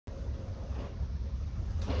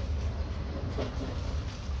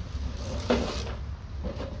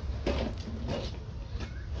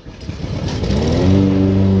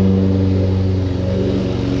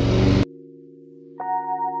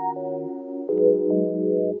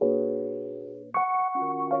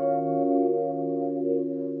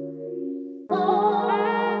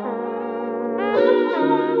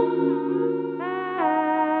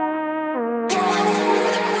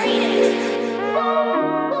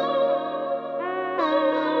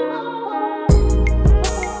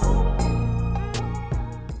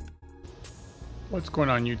What's going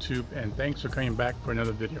on YouTube, and thanks for coming back for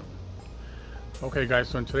another video. Okay guys,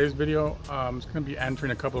 so in today's video I'm just going to be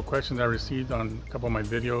answering a couple of questions I received on a couple of my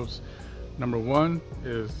videos. Number one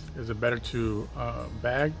is it better to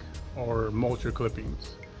bag or mulch your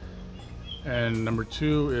clippings? And number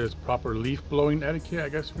two is proper leaf blowing etiquette, I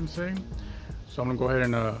guess you can say. So I'm going to go ahead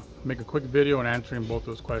and make a quick video and answering both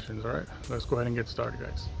those questions. Alright, let's go ahead and get started,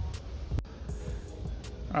 guys.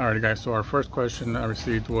 Alright guys, so our first question I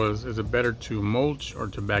received was, is it better to mulch or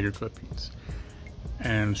to bag your clippings?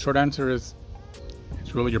 And short answer is,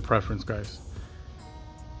 it's really your preference, guys.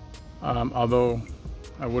 Although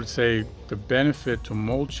I would say the benefit to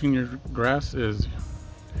mulching your grass is,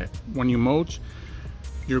 when you mulch,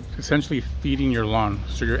 you're essentially feeding your lawn.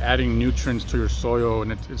 So you're adding nutrients to your soil,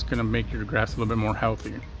 and it's going to make your grass a little bit more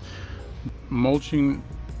healthy. Mulching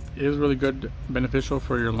is really good, beneficial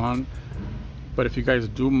for your lawn. But if you guys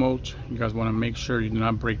do mulch, you guys want to make sure you do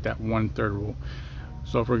not break that 1/3 rule.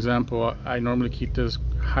 So for example, I normally keep this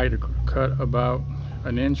height cut about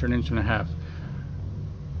an inch or an inch and a half.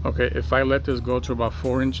 Okay, if I let this go to about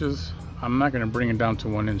 4 inches, I'm not going to bring it down to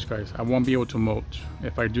 1 inch, guys. I won't be able to mulch.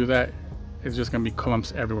 If I do that, it's just going to be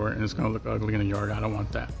clumps everywhere and it's going to look ugly in the yard. I don't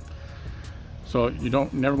want that. So you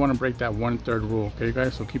never want to break that 1/3 rule, okay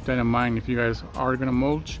guys? So keep that in mind. If you guys are going to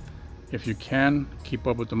mulch, if you can, keep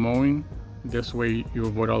up with the mowing. This way you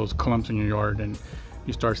avoid all those clumps in your yard and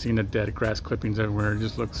you start seeing the dead grass clippings everywhere. It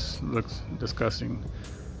just looks disgusting.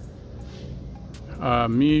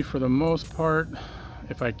 Me, for the most part,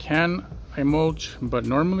 if I can, I mulch, but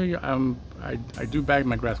normally I do bag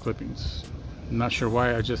my grass clippings. I'm not sure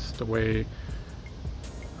why. I just, the way,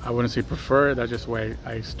 I wouldn't say prefer it, that's just the way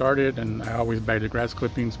I started, and I always bag the grass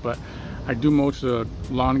clippings. But I do mulch the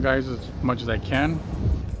lawn, guys, as much as I can.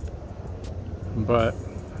 But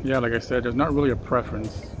yeah, like I said, there's not really a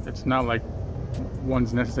preference. It's not like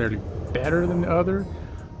one's necessarily better than the other,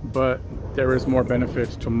 but there is more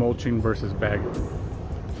benefits to mulching versus bagging.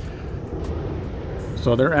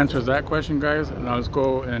 So there answers that question, guys. And now let's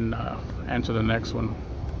go and answer the next one.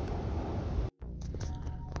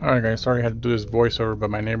 Alright guys, sorry I had to do this voiceover, but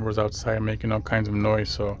my neighbor was outside making all kinds of noise,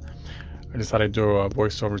 so I decided to do a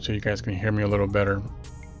voiceover so you guys can hear me a little better.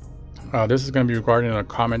 This is going to be regarding a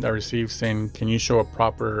comment I received saying, can you show a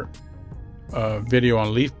proper video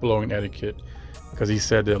on leaf blowing etiquette? Because he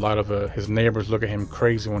said that a lot of his neighbors look at him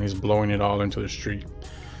crazy when he's blowing it all into the street.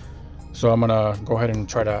 So I'm going to go ahead and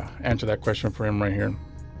try to answer that question for him right here.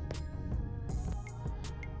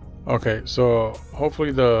 Okay, so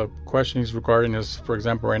hopefully the question he's regarding is, for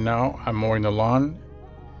example, right now I'm mowing the lawn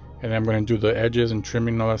and I'm going to do the edges and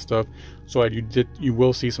trimming and all that stuff. So you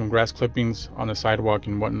will see some grass clippings on the sidewalk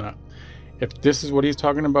and whatnot. If this is what he's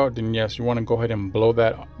talking about, then yes, you want to go ahead and blow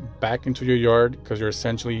that back into your yard, because you're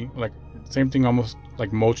essentially, like, same thing almost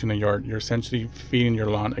like mulching the yard. You're essentially feeding your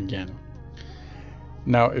lawn again.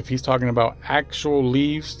 Now, if he's talking about actual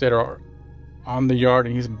leaves that are on the yard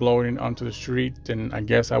and he's blowing onto the street, then I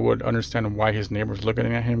guess I would understand why his neighbors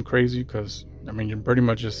looking at him crazy, because I mean, you're pretty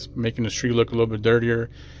much just making the street look a little bit dirtier.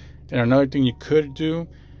 And another thing you could do,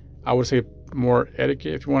 I would say more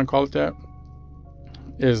etiquette, if you want to call it that,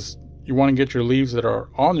 is you want to get your leaves that are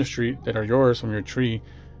on the street, that are yours from your tree,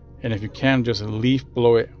 and if you can, just leaf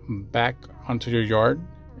blow it back onto your yard,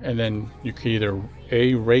 and then you can either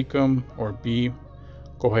A, rake them, or B,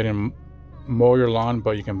 go ahead and mow your lawn,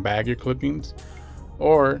 but you can bag your clippings,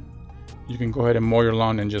 or you can go ahead and mow your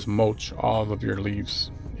lawn and just mulch all of your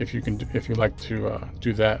leaves if you like to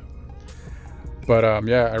do that. But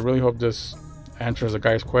yeah, I really hope this answers the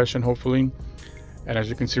guy's question, hopefully. And as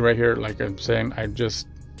you can see right here, like I'm saying, I just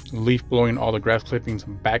leaf blowing all the grass clippings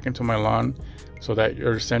back into my lawn, so that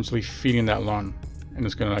you're essentially feeding that lawn, and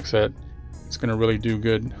it's gonna, like I said, it's gonna really do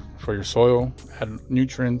good for your soil, add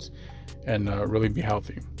nutrients, and really be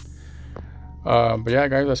healthy. But yeah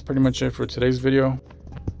guys, that's pretty much it for today's video.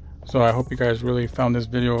 So I hope you guys really found this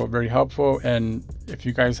video very helpful, and if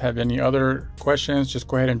you guys have any other questions, just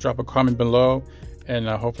go ahead and drop a comment below, and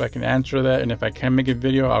hopefully I can answer that. And if I can make a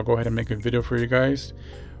video, I'll go ahead and make a video for you guys.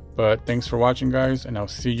 But thanks for watching, guys, and I'll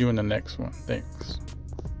see you in the next one. Thanks.